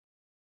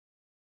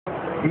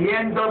The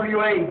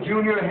NWA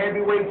Junior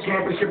Heavyweight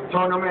Championship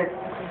Tournament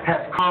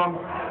has come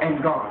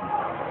and gone.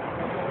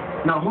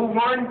 Now, who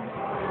won?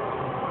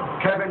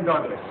 Kevin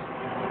Douglas.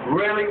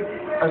 Really?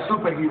 A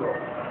superhero.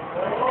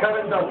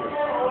 Kevin Douglas.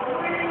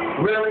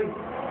 Really?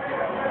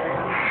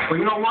 Well,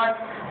 you know what?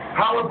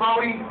 Howard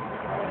Brody,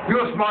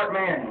 you're a smart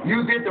man.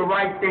 You did the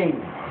right thing.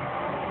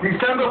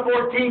 December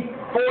 14th,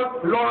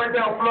 Fort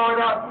Lauderdale,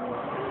 Florida.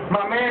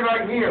 My man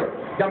right here,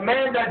 the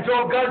man that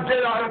drove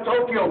Godzilla out of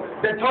Tokyo,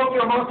 the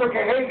Tokyo Monster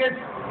Kahagas,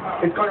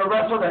 is going to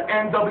wrestle the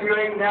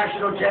NWA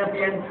National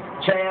Champion,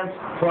 Chance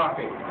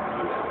Prophet.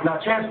 Now,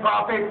 Chance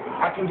Prophet,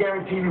 I can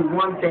guarantee you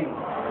one thing.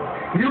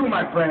 You,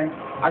 my friend,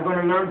 are going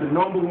to learn the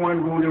 #1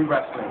 rule in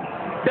wrestling.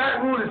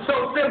 That rule is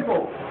so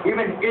simple,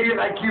 even an idiot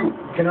like you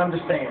can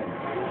understand.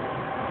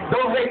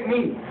 Don't hate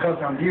me because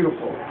I'm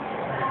beautiful.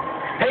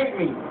 Hate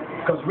me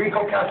because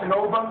Rico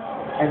Casanova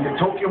and the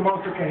Tokyo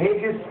Monster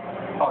Kahagas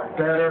are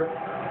better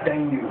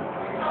than you.